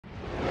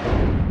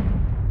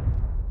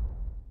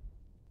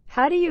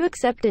How do you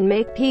accept and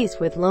make peace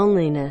with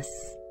loneliness?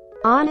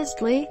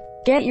 Honestly,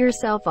 get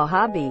yourself a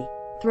hobby.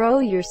 Throw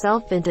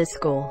yourself into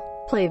school.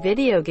 Play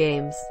video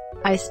games.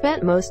 I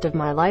spent most of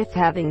my life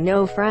having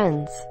no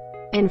friends.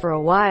 And for a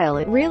while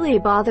it really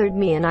bothered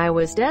me and I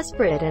was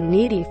desperate and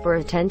needy for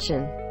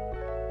attention.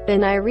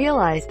 Then I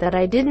realized that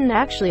I didn't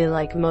actually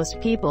like most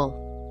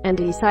people, and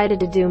decided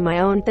to do my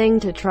own thing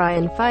to try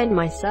and find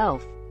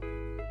myself.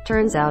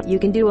 Turns out you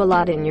can do a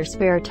lot in your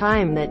spare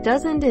time that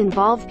doesn't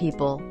involve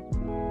people.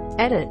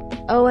 Edit.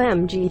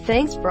 OMG,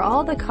 thanks for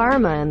all the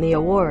karma and the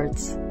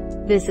awards.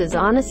 This is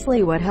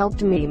honestly what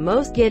helped me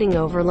most getting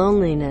over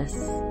loneliness.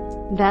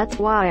 That's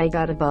why I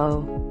got a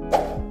bow.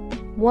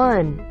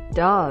 1.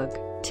 Dog.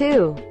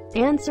 2.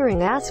 Answering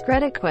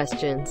AskReddit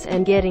questions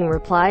and getting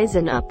replies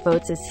and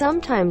upvotes is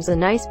sometimes a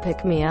nice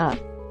pick-me-up.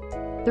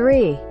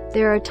 3.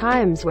 There are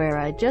times where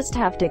I just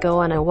have to go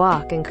on a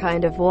walk and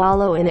kind of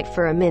wallow in it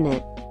for a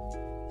minute.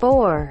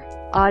 4.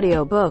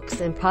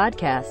 Audiobooks and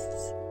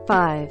podcasts.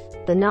 5.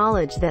 The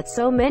knowledge that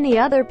so many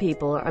other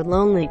people are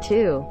lonely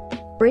too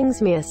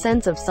brings me a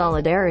sense of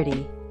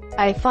solidarity.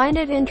 I find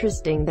it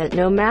interesting that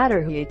no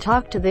matter who you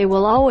talk to, they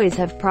will always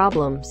have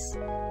problems.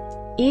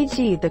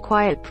 E.g., the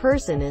quiet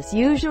person is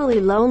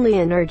usually lonely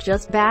and are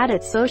just bad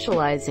at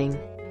socializing.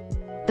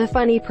 The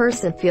funny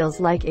person feels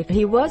like if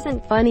he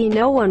wasn't funny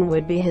no one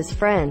would be his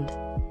friend.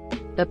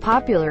 The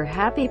popular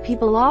happy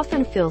people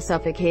often feel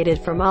suffocated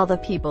from all the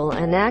people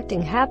and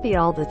acting happy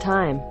all the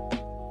time,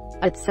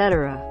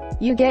 etc.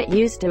 You get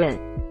used to it.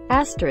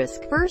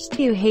 Asterisk. First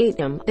you hate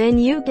him, then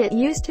you get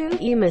used to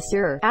it,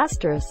 monsieur.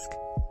 Asterisk.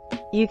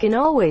 You can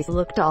always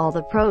look to all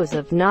the pros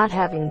of not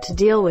having to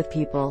deal with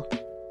people.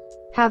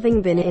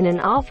 Having been in an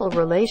awful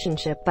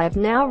relationship, I've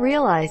now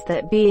realized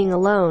that being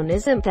alone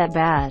isn't that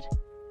bad.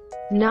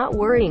 Not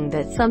worrying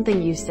that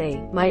something you say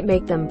might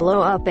make them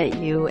blow up at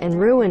you and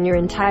ruin your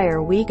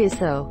entire week is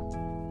so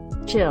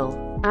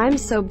chill. I'm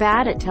so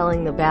bad at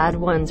telling the bad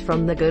ones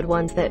from the good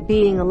ones that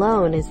being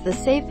alone is the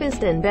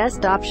safest and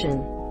best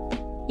option.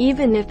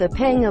 Even if the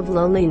pang of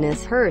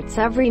loneliness hurts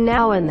every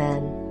now and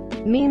then.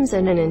 Memes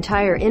and an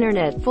entire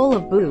internet full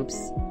of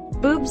boobs.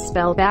 Boobs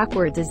spelled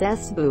backwards is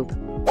S-boob.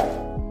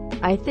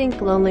 I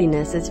think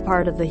loneliness is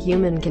part of the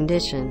human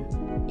condition.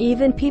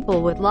 Even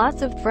people with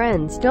lots of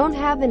friends don't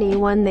have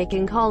anyone they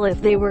can call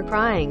if they were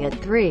crying at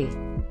 3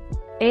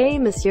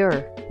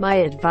 monsieur. My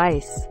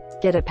advice: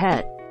 get a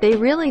pet. They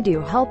really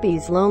do help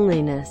ease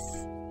loneliness.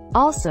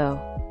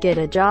 Also, get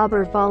a job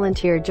or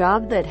volunteer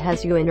job that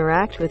has you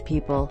interact with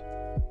people.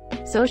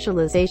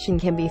 Socialization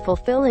can be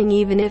fulfilling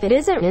even if it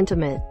isn't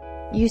intimate.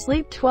 You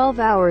sleep 12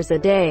 hours a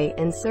day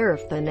and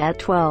surf the net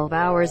 12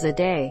 hours a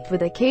day,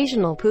 with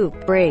occasional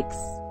poop breaks.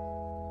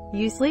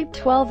 You sleep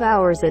 12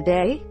 hours a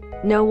day?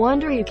 No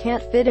wonder you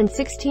can't fit in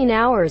 16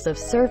 hours of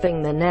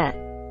surfing the net.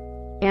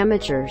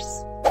 Amateurs.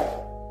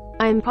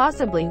 I'm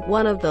possibly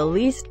one of the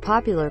least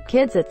popular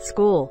kids at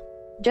school,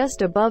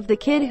 just above the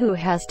kid who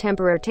has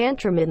temper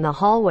tantrum in the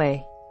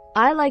hallway.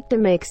 I like to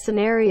make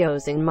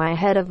scenarios in my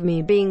head of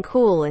me being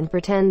cool and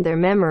pretend they're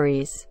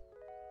memories.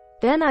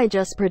 Then I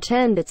just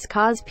pretend it's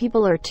cause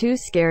people are too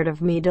scared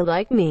of me to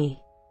like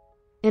me.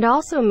 It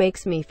also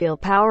makes me feel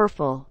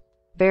powerful.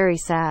 Very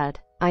sad.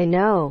 I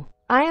know.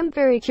 I am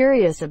very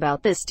curious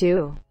about this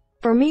too.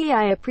 For me,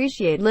 I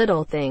appreciate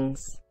little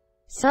things.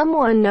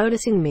 Someone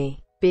noticing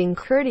me, being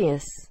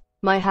courteous,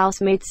 my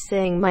housemates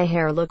saying my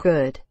hair look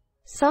good.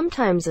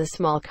 Sometimes a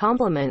small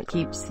compliment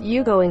keeps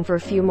you going for a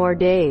few more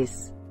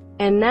days.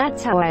 And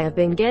that's how I have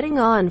been getting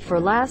on for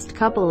last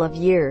couple of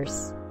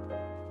years.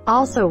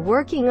 Also,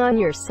 working on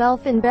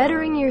yourself and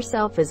bettering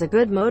yourself is a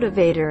good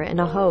motivator and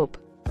a hope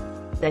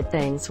that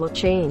things will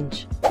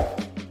change.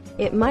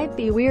 It might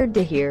be weird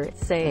to hear it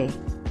say,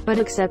 but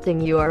accepting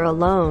you are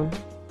alone,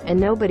 and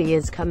nobody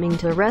is coming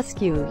to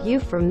rescue you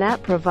from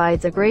that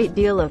provides a great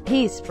deal of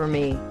peace for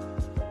me.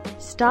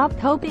 Stop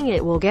hoping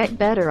it will get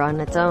better on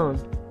its own.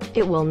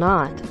 It will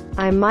not.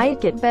 I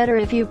might get better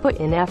if you put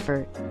in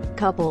effort,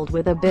 coupled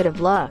with a bit of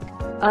luck.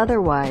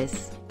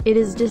 Otherwise, it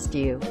is just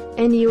you,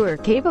 and you are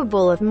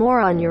capable of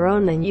more on your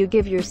own than you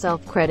give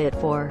yourself credit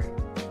for.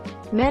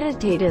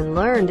 Meditate and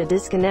learn to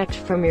disconnect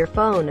from your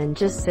phone and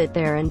just sit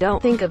there and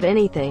don't think of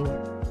anything.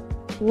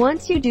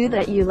 Once you do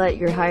that, you let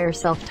your higher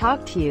self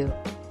talk to you.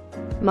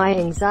 My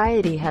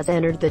anxiety has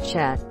entered the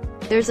chat.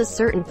 There's a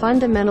certain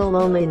fundamental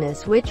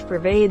loneliness which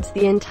pervades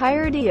the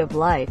entirety of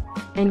life,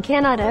 and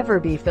cannot ever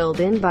be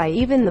filled in by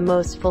even the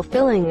most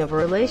fulfilling of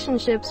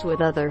relationships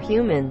with other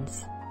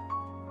humans.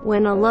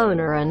 When alone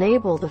or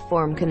unable to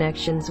form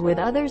connections with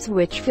others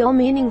which feel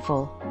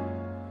meaningful,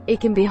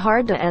 it can be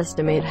hard to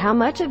estimate how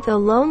much of the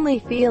lonely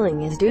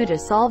feeling is due to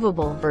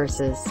solvable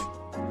versus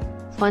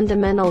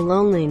fundamental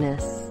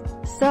loneliness.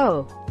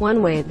 So,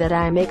 one way that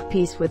I make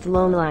peace with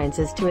loneliness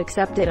is to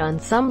accept it on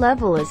some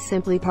level as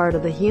simply part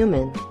of the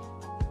human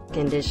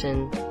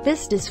condition.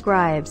 This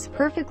describes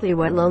perfectly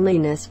what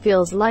loneliness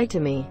feels like to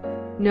me.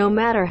 No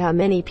matter how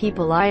many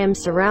people I am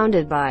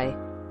surrounded by,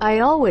 I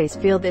always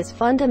feel this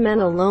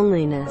fundamental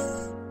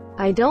loneliness.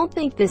 I don't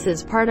think this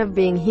is part of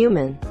being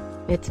human.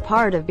 It's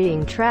part of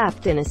being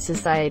trapped in a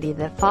society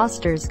that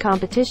fosters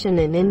competition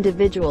and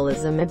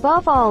individualism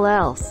above all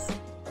else.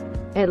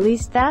 At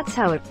least that's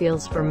how it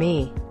feels for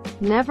me.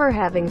 Never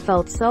having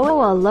felt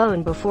so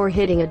alone before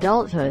hitting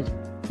adulthood.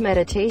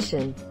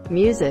 Meditation,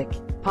 music,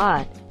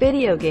 pot,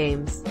 video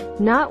games,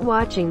 not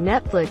watching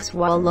Netflix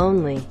while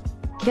lonely,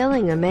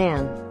 killing a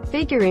man,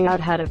 figuring out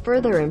how to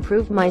further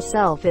improve my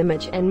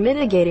self-image and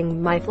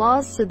mitigating my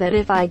flaws so that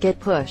if I get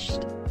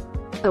pushed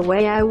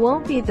away I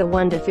won't be the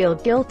one to feel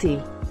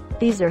guilty.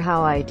 These are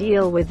how I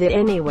deal with it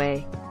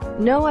anyway.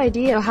 No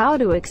idea how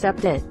to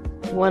accept it.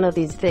 One of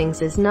these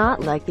things is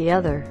not like the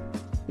other.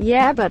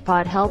 Yeah, but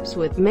pot helps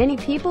with many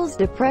people's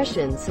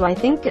depression, so I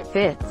think it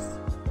fits.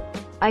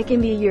 I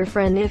can be your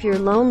friend if you're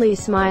lonely,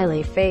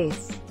 smiley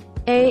face.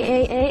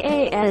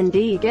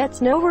 AAAAND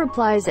gets no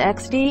replies.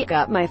 XD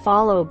got my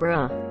follow,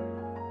 bruh.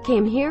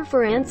 Came here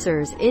for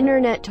answers.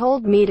 Internet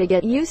told me to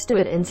get used to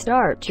it and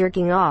start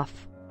jerking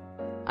off.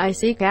 I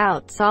seek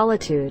out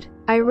solitude.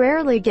 I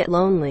rarely get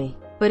lonely,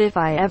 but if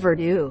I ever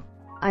do,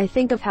 I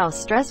think of how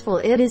stressful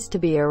it is to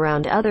be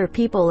around other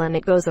people and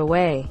it goes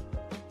away.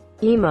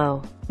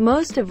 Emo.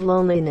 Most of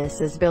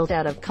loneliness is built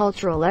out of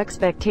cultural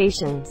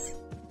expectations.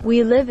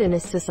 We live in a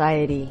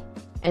society,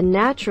 and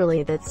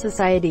naturally that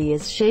society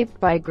is shaped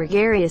by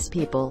gregarious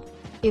people.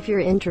 If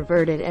you're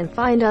introverted and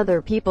find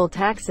other people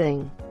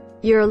taxing,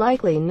 you're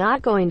likely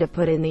not going to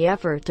put in the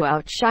effort to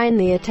outshine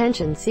the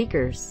attention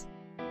seekers.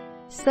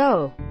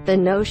 So, the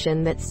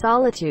notion that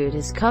solitude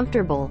is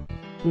comfortable,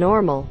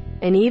 normal,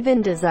 and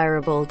even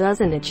desirable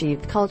doesn't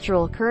achieve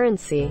cultural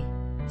currency.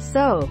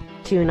 So,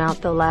 tune out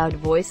the loud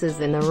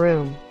voices in the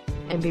room,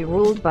 and be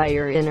ruled by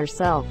your inner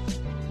self.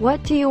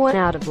 What do you want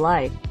out of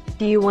life?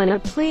 Do you want to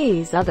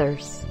please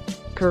others,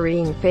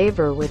 currying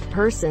favor with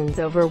persons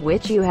over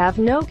which you have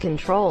no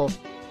control?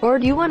 Or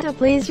do you want to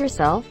please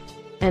yourself?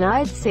 And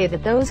I'd say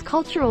that those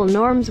cultural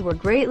norms were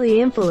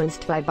greatly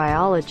influenced by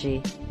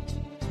biology.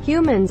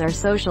 Humans are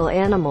social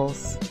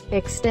animals.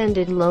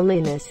 Extended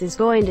loneliness is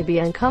going to be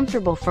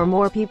uncomfortable for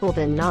more people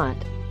than not,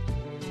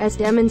 as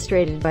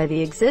demonstrated by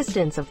the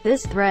existence of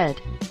this thread.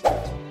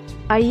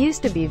 I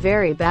used to be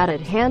very bad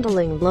at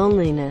handling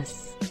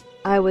loneliness.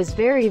 I was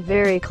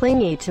very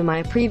clingy to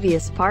my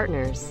previous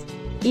partners,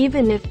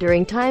 even if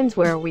during times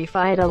where we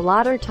fight a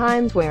lot or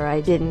times where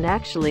I didn't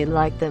actually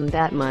like them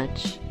that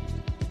much.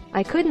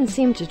 I couldn't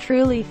seem to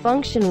truly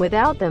function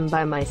without them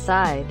by my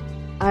side.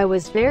 I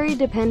was very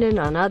dependent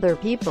on other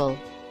people.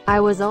 I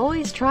was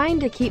always trying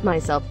to keep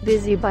myself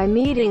busy by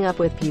meeting up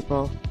with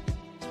people,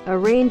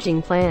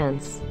 arranging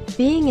plans,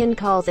 being in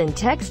calls and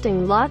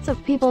texting lots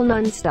of people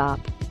non-stop.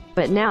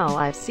 But now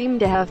I've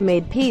seemed to have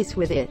made peace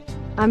with it.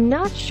 I'm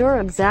not sure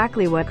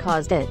exactly what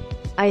caused it.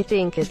 I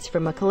think it's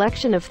from a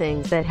collection of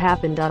things that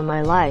happened on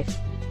my life.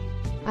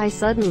 I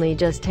suddenly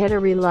just hit a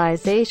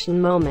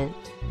realization moment.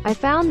 I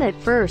found that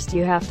first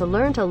you have to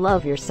learn to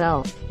love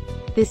yourself.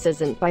 This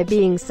isn't by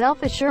being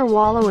selfish or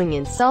wallowing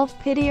in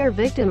self-pity or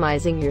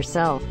victimizing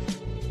yourself.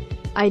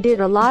 I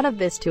did a lot of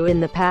this too in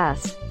the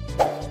past.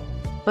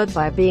 But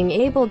by being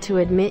able to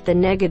admit the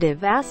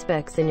negative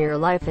aspects in your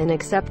life and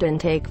accept and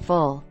take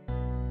full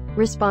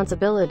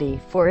responsibility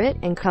for it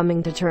and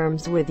coming to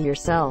terms with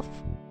yourself.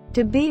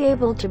 To be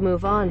able to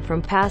move on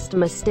from past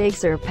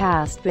mistakes or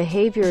past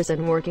behaviors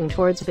and working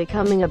towards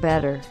becoming a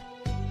better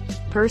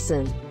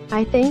person.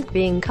 I think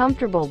being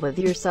comfortable with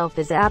yourself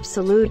is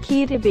absolute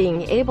key to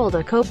being able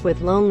to cope with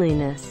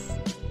loneliness.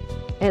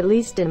 At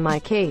least in my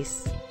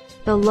case.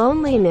 The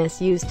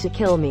loneliness used to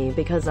kill me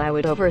because I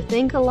would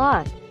overthink a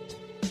lot.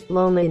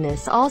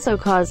 Loneliness also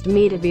caused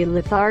me to be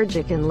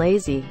lethargic and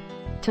lazy.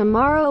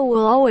 Tomorrow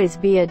will always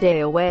be a day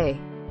away.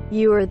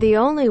 You are the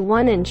only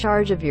one in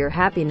charge of your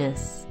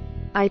happiness.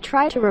 I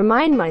try to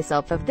remind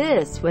myself of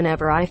this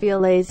whenever I feel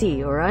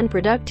lazy or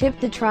unproductive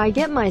to try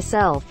get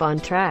myself on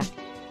track.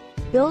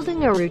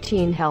 Building a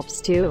routine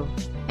helps too.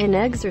 And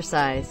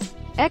exercise.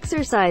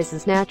 Exercise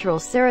is natural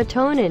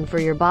serotonin for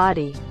your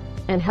body,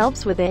 and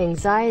helps with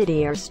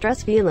anxiety or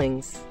stress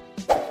feelings.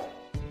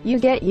 You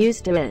get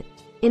used to it.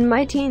 In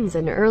my teens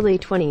and early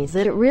 20s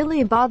it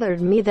really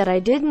bothered me that I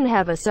didn't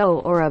have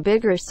a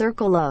bigger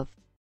circle of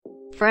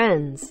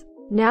friends.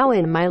 Now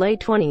in my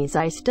late 20s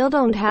I still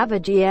don't have a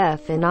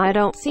GF and I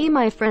don't see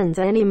my friends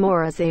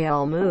anymore as they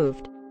all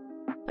moved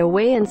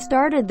away and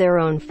started their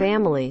own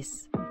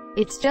families.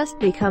 It's just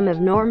become a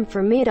norm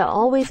for me to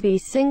always be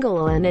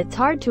single and it's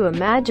hard to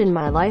imagine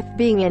my life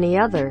being any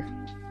other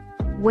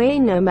way,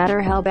 no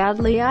matter how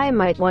badly I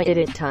might want it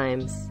at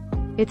times.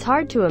 It's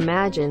hard to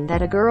imagine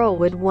that a girl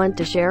would want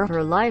to share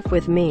her life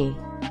with me.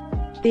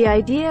 The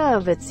idea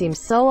of it seems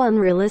so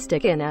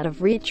unrealistic and out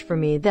of reach for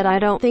me that I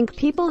don't think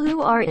people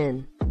who are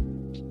in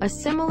a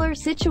similar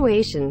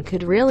situation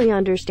could really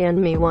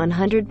understand me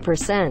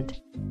 100%.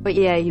 But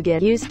yeah, you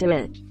get used to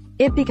it.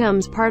 It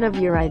becomes part of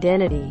your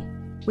identity.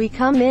 We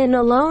come in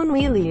alone,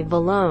 we leave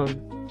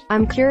alone.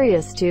 I'm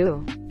curious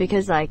too,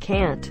 because I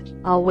can't.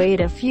 I'll wait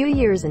a few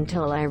years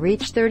until I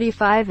reach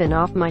 35 and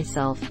off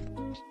myself.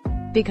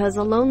 Because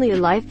a lonely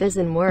life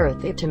isn't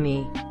worth it to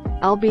me.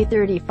 I'll be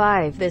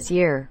 35 this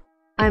year.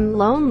 I'm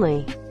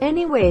lonely.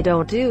 Anyway,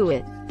 don't do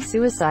it.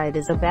 Suicide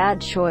is a bad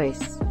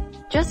choice.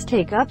 Just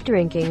take up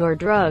drinking or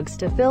drugs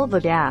to fill the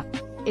gap.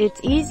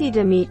 It's easy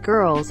to meet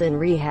girls in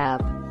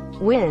rehab.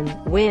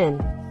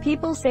 Win-win.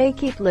 People say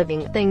keep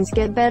living, things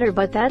get better,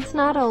 but that's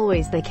not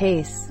always the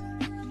case.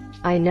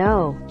 I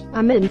know.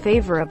 I'm in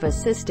favor of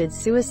assisted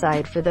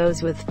suicide for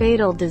those with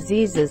fatal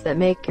diseases that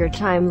make your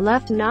time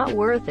left not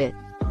worth it.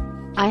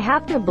 I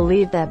have to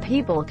believe that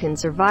people can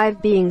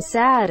survive being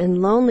sad and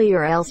lonely,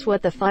 or else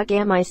what the fuck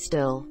am I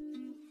still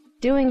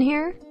doing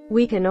here?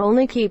 We can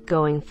only keep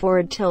going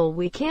forward till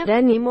we can't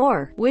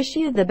anymore. Wish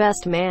you the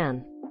best,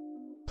 man.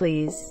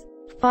 Please,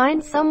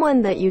 find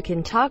someone that you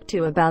can talk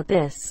to about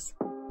this.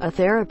 A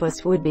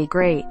therapist would be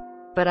great,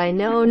 but I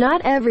know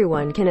not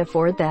everyone can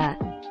afford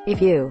that.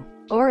 If you,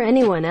 or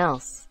anyone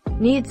else,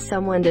 needs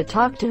someone to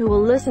talk to who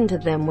will listen to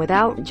them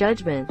without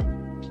judgment,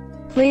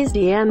 please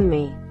DM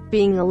me.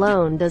 Being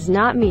alone does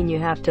not mean you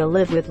have to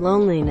live with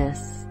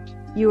loneliness.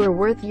 You are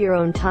worth your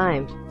own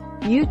time.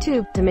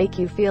 YouTube to make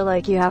you feel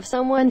like you have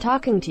someone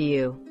talking to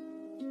you.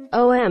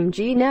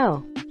 OMG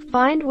no.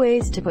 Find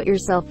ways to put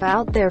yourself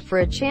out there for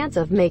a chance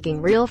of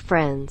making real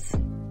friends.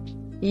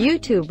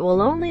 YouTube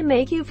will only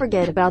make you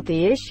forget about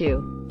the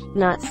issue,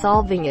 not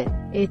solving it.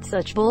 It's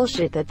such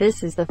bullshit that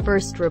this is the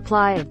first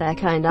reply of that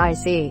kind I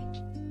see.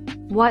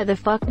 Why the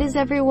fuck does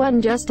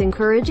everyone just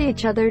encourage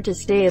each other to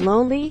stay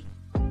lonely?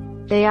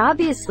 They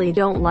obviously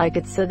don't like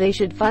it, so they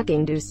should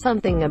fucking do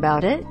something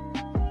about it.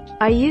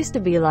 I used to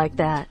be like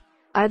that.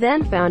 I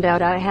then found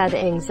out I had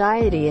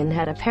anxiety and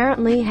had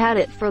apparently had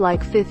it for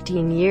like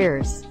 15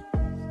 years.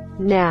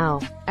 Now,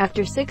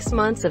 after 6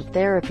 months of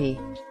therapy,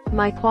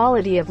 my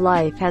quality of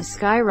life has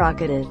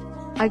skyrocketed.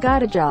 I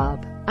got a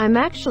job. I'm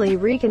actually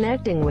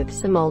reconnecting with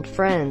some old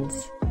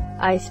friends.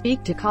 I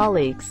speak to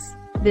colleagues.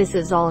 This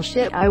is all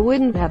shit I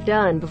wouldn't have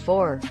done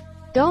before.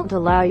 Don't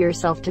allow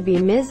yourself to be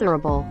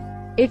miserable.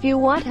 If you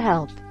want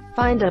help,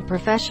 find a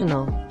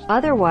professional.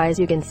 Otherwise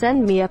you can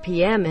send me a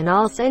PM and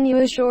I'll send you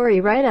a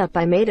story write-up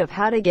I made of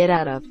how to get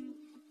out of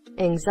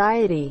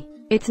anxiety.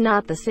 It's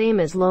not the same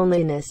as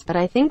loneliness, but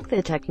I think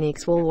the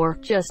techniques will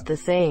work just the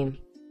same.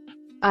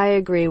 I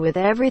agree with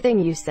everything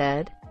you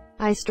said.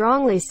 I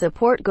strongly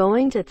support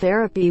going to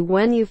therapy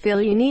when you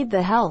feel you need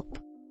the help.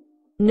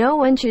 No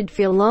one should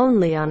feel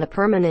lonely on a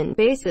permanent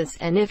basis,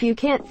 and if you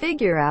can't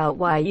figure out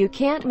why you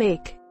can't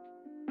make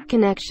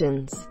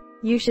connections,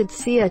 you should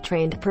see a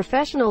trained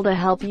professional to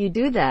help you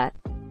do that.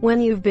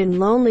 When you've been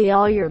lonely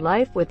all your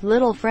life with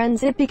little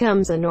friends, it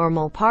becomes a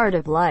normal part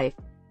of life.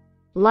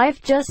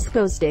 Life just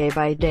goes day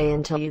by day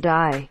until you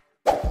die.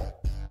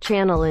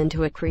 Channel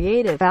into a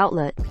creative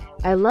outlet.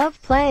 I love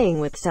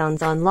playing with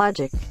sounds on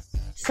Logic.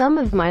 Some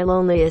of my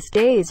loneliest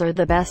days are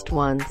the best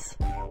ones.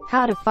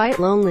 How to fight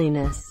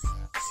loneliness.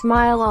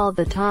 Smile all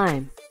the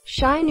time.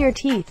 Shine your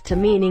teeth to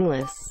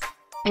meaningless,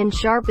 and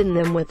sharpen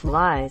them with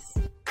lies.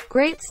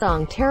 Great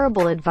song,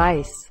 terrible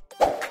advice.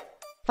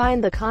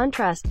 Find the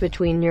contrast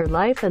between your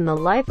life and the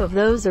life of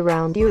those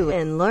around you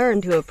and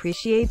learn to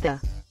appreciate the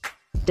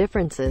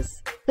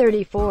differences.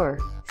 34.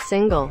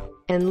 Single.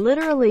 And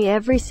literally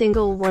every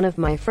single one of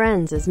my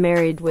friends is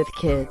married with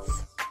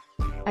kids.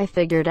 I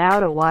figured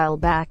out a while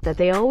back that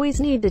they always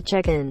need to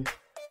check in.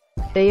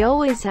 They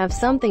always have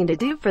something to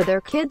do for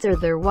their kids or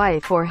their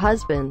wife or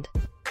husband.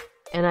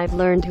 And I've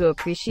learned to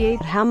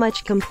appreciate how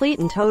much complete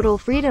and total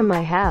freedom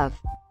I have.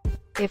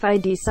 If I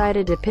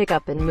decided to pick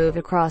up and move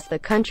across the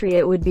country,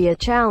 it would be a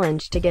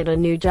challenge to get a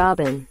new job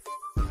in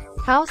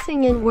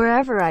housing in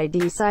wherever I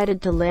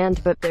decided to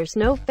land, but there's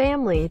no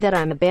family that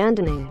I'm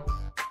abandoning.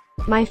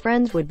 My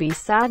friends would be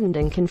saddened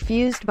and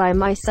confused by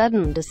my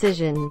sudden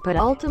decision, but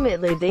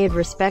ultimately they'd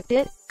respect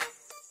it.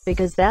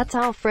 Because that's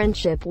how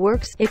friendship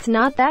works. It's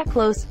not that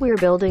close, we're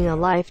building a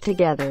life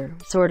together,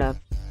 sort of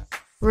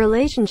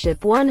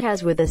relationship one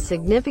has with a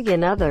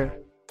significant other.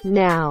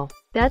 Now,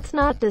 that's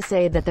not to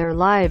say that their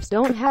lives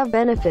don't have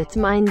benefits,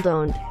 mine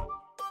don't.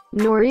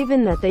 Nor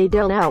even that they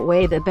don't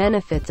outweigh the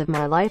benefits of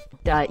my life.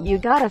 You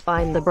gotta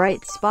find the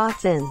bright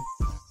spots and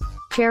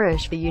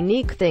cherish the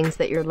unique things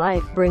that your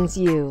life brings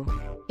you.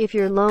 If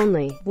you're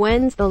lonely,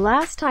 when's the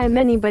last time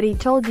anybody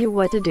told you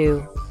what to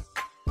do?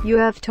 You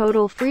have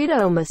total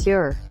freedom,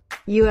 monsieur.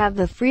 You have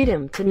the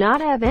freedom to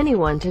not have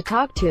anyone to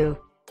talk to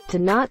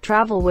not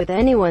travel with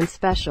anyone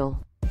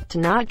special, to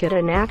not get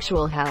an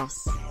actual house,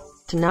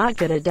 to not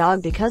get a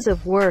dog because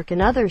of work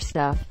and other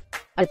stuff,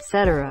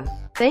 etc.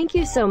 Thank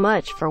you so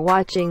much for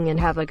watching and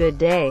have a good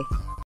day.